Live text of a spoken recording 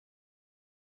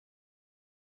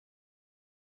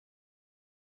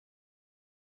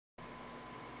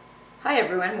Hi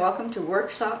everyone, welcome to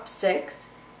Workshop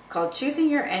 6 called Choosing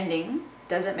Your Ending,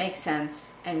 Does It Make Sense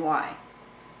and Why?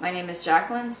 My name is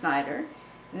Jacqueline Snyder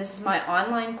and this is my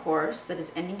online course that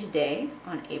is ending today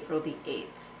on April the 8th.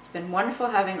 It's been wonderful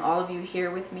having all of you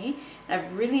here with me and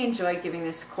I've really enjoyed giving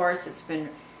this course. It's been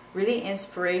really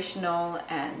inspirational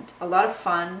and a lot of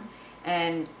fun,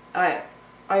 and I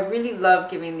really love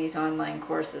giving these online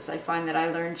courses. I find that I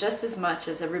learn just as much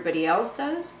as everybody else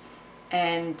does,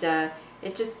 and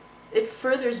it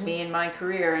furthers me in my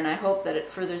career, and I hope that it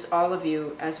furthers all of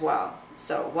you as well.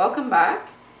 So welcome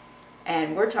back,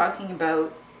 and we're talking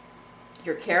about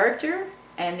your character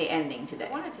and the ending today.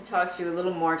 I wanted to talk to you a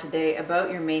little more today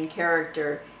about your main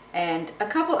character and a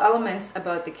couple elements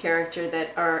about the character that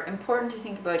are important to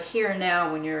think about here and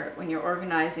now when you're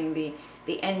organizing the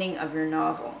ending of your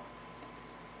novel.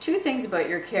 Two things about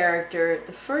your character.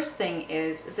 The first thing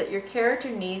is that your character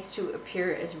needs to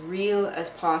appear as real as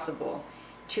possible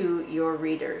to your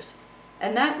readers.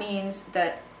 And that means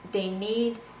that they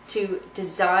need to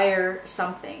desire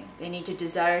something. They need to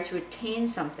desire to attain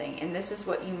something. And this is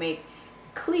what you make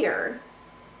clear,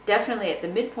 definitely at the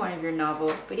midpoint of your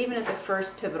novel, but even at the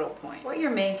first pivotal point. What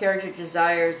your main character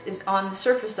desires is on the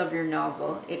surface of your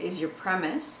novel. It is your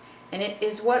premise, and it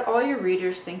is what all your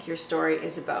readers think your story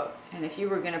is about. And if you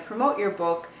were going to promote your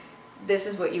book, this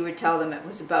is what you would tell them it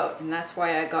was about. And that's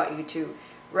why I got you to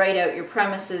write out your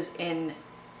premises in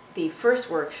the first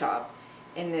workshop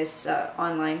in this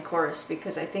online course,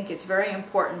 because I think it's very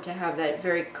important to have that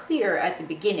very clear at the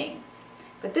beginning.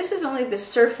 But this is only the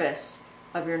surface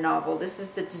of your novel. This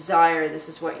is the desire. This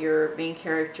is what your main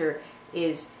character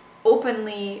is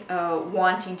openly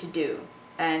wanting to do.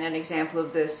 And an example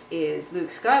of this is Luke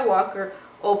Skywalker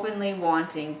openly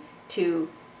wanting to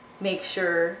make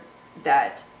sure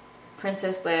that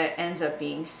Princess Leia ends up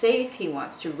being safe. He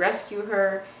wants to rescue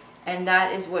her, and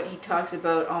that is what he talks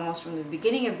about almost from the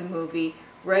beginning of the movie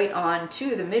right on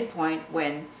to the midpoint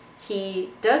when he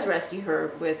does rescue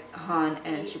her with Han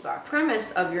and Chewbacca. The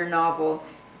premise of your novel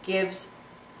gives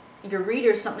your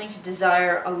readers something to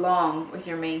desire along with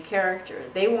your main character.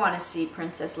 They want to see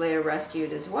Princess Leia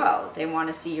rescued as well. They want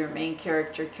to see your main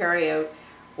character carry out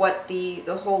what the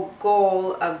whole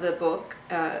goal of the book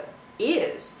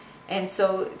is. And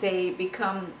so they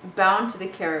become bound to the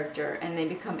character and they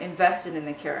become invested in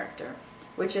the character,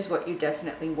 which is what you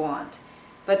definitely want.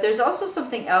 But there's also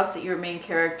something else that your main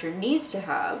character needs to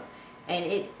have, and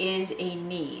it is a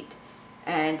need.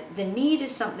 And the need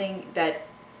is something that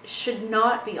should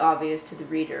not be obvious to the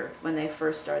reader when they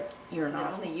first start your novel.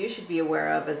 That only you should be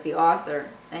aware of as the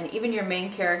author, and even your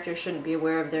main character shouldn't be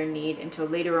aware of their need until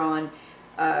later on,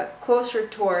 closer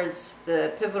towards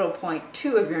the pivotal point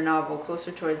 2 of your novel,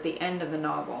 closer towards the end of the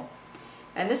novel.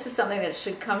 And this is something that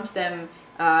should come to them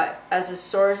as a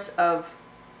source of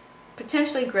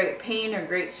potentially great pain or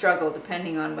great struggle,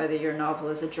 depending on whether your novel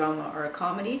is a drama or a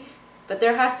comedy. But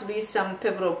there has to be some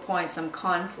pivotal point, some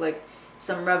conflict,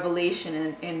 some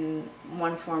revelation in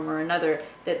one form or another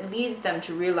that leads them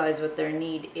to realize what their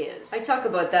need is. I talk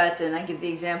about that, and I give the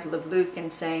example of Luke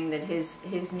and saying that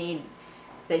his need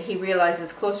that he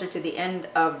realizes closer to the end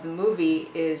of the movie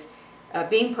is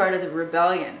being part of the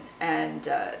rebellion, and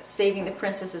saving the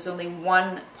princess is only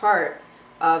one part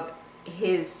of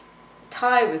his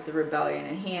tie with the rebellion,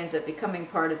 and he ends up becoming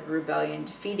part of the rebellion,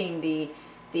 defeating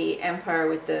the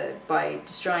Empire by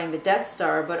destroying the Death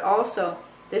Star, but also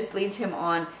this leads him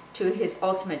on to his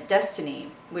ultimate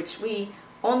destiny, which we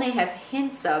only have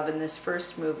hints of in this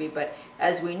first movie, but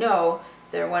as we know,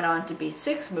 there went on to be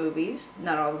 6 movies.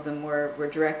 Not all of them were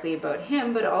directly about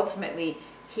him, but ultimately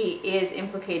he is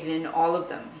implicated in all of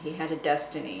them. He had a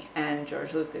destiny, and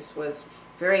George Lucas was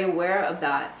very aware of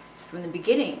that from the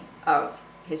beginning of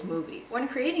his movies. When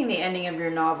creating the ending of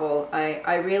your novel,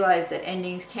 I realized that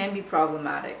endings can be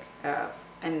problematic,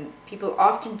 and people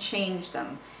often change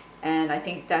them. And I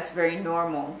think that's very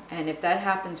normal. And if that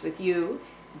happens with you,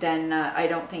 then I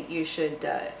don't think you should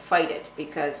fight it,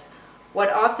 because what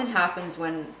often happens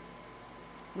when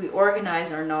we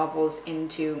organize our novels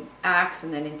into acts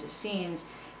and then into scenes,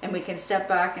 and we can step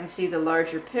back and see the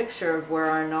larger picture of where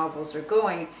our novels are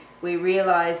going, we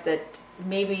realize that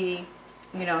maybe,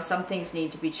 some things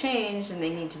need to be changed and they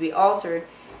need to be altered.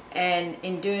 And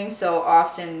in doing so,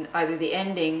 often either the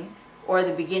ending or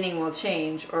the beginning will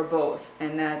change, or both,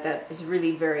 and that is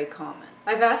really very common.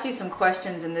 I've asked you some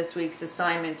questions in this week's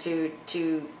assignment to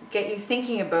get you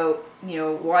thinking about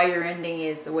why your ending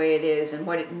is the way it is and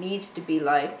what it needs to be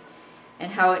like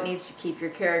and how it needs to keep your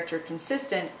character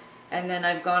consistent. And then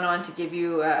I've gone on to give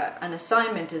you an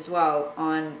assignment as well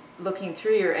on looking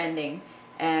through your ending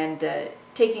and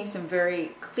taking some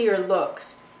very clear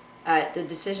looks at the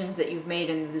decisions that you've made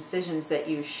and the decisions that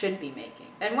you should be making.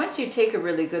 And once you take a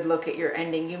really good look at your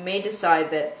ending, you may decide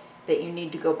that you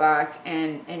need to go back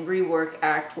and rework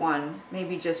Act 1,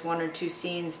 maybe just 1 or 2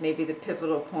 scenes, maybe the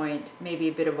pivotal point, maybe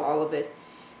a bit of all of it.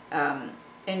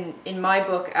 In my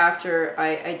book, after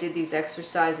I did these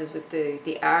exercises with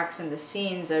the acts and the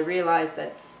scenes, I realized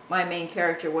that my main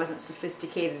character wasn't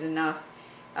sophisticated enough,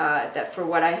 that for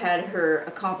what I had her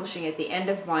accomplishing at the end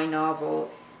of my novel,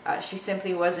 she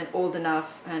simply wasn't old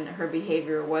enough and her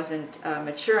behavior wasn't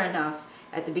mature enough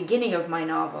at the beginning of my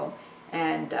novel.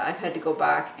 And I've had to go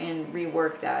back and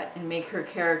rework that and make her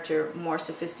character more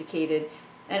sophisticated,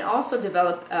 and also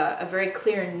develop a very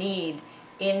clear need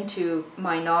into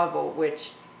my novel,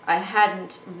 which I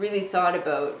hadn't really thought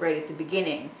about right at the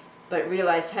beginning, but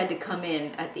realized had to come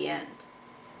in at the end.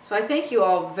 So I thank you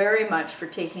all very much for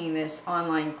taking this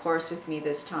online course with me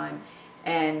this time.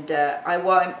 And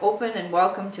I'm open and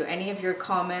welcome to any of your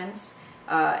comments,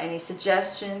 any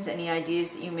suggestions, any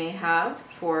ideas that you may have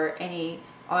for any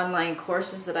online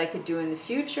courses that I could do in the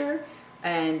future,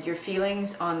 and your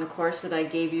feelings on the course that I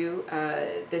gave you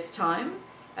this time.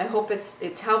 I hope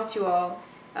it's helped you all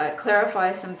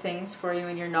clarify some things for you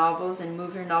in your novels and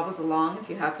move your novels along if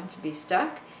you happen to be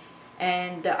stuck.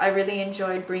 And I really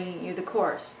enjoyed bringing you the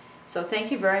course. So thank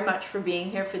you very much for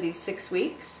being here for these 6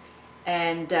 weeks.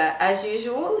 And as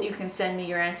usual, you can send me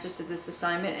your answers to this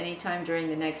assignment anytime during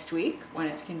the next week when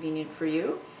it's convenient for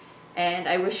you. And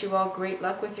I wish you all great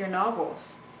luck with your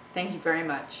novels. Thank you very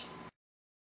much.